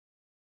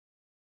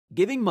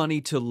Giving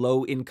money to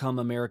low-income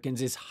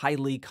Americans is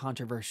highly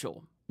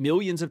controversial.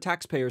 Millions of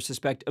taxpayers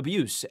suspect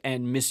abuse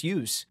and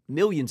misuse.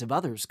 Millions of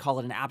others call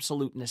it an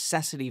absolute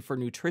necessity for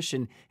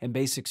nutrition and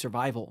basic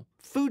survival.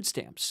 Food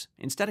stamps,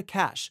 instead of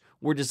cash,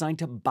 were designed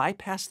to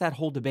bypass that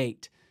whole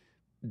debate.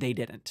 They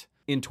didn't.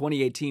 In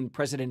 2018,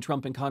 President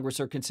Trump and Congress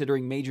are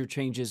considering major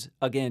changes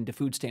again to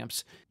food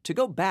stamps. To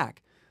go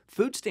back,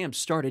 food stamps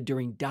started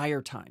during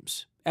dire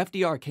times.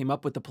 FDR came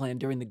up with the plan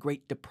during the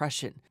Great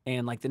Depression,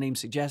 and like the name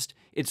suggests,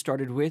 it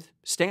started with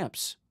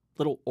stamps,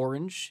 little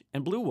orange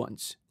and blue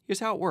ones.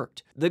 Here's how it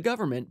worked. The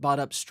government bought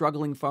up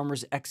struggling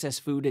farmers' excess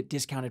food at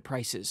discounted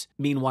prices.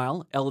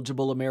 Meanwhile,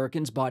 eligible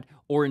Americans bought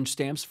orange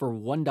stamps for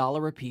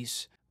 $1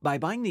 apiece. By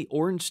buying the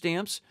orange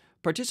stamps,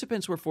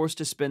 participants were forced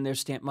to spend their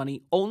stamp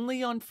money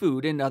only on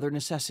food and other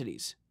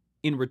necessities.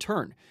 In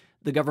return,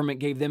 the government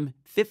gave them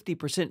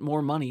 50%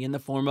 more money in the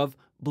form of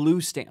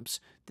blue stamps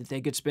that they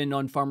could spend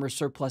on farmers'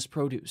 surplus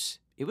produce.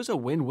 It was a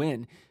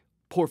win-win.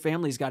 Poor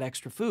families got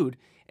extra food,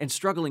 and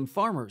struggling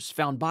farmers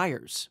found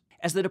buyers.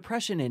 As the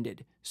Depression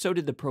ended, so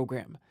did the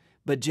program.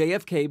 But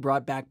JFK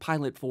brought back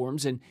pilot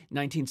forms in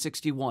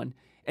 1961,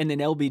 and then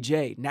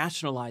LBJ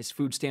nationalized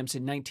food stamps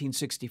in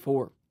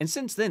 1964. And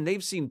since then,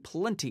 they've seen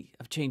plenty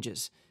of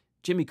changes.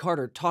 Jimmy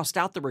Carter tossed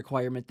out the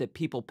requirement that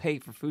people pay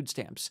for food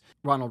stamps.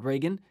 Ronald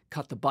Reagan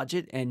cut the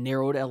budget and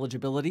narrowed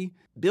eligibility.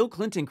 Bill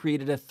Clinton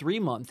created a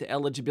 3-month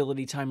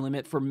eligibility time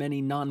limit for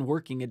many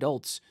non-working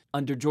adults.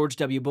 Under George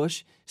W.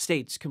 Bush,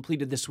 states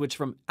completed the switch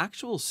from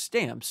actual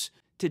stamps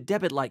to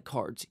debit-like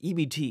cards,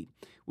 EBT,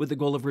 with the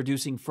goal of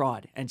reducing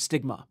fraud and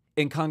stigma.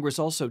 And Congress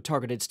also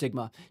targeted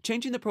stigma,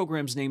 changing the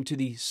program's name to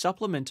the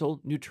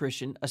Supplemental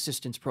Nutrition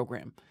Assistance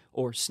Program,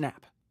 or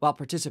SNAP. While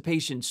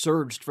participation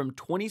surged from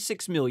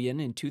 26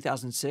 million in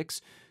 2006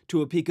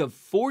 to a peak of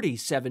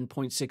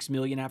 47.6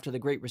 million after the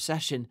Great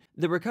Recession,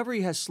 the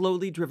recovery has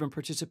slowly driven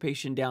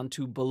participation down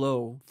to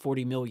below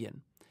 40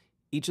 million.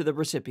 Each of the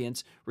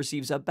recipients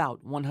receives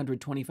about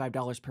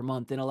 $125 per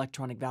month in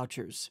electronic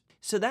vouchers.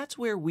 So that's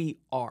where we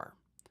are.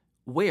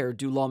 Where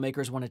do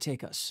lawmakers want to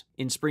take us?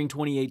 In spring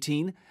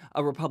 2018,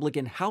 a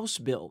Republican House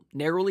bill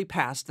narrowly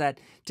passed that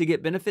to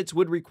get benefits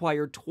would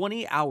require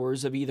 20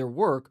 hours of either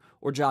work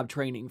or job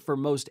training for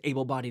most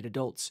able-bodied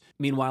adults.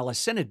 Meanwhile, a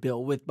Senate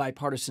bill with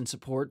bipartisan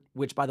support,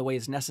 which by the way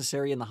is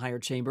necessary in the higher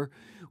chamber,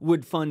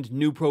 would fund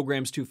new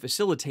programs to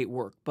facilitate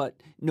work,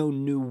 but no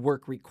new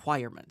work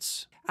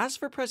requirements. As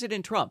for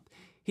President Trump,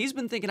 he's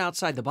been thinking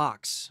outside the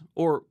box,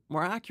 or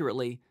more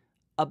accurately,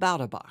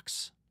 about a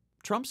box.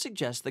 Trump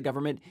suggests the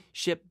government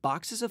ship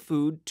boxes of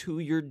food to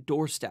your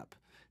doorstep.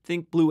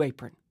 Think Blue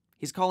Apron.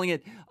 He's calling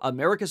it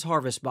America's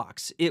Harvest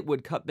Box. It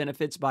would cut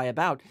benefits by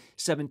about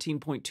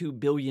 $17.2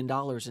 billion in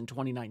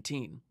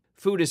 2019.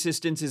 Food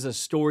assistance is a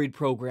storied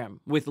program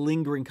with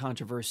lingering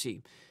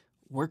controversy.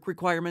 Work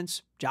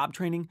requirements, job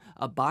training,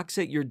 a box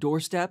at your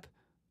doorstep.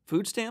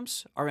 Food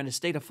stamps are in a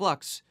state of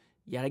flux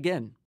yet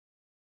again.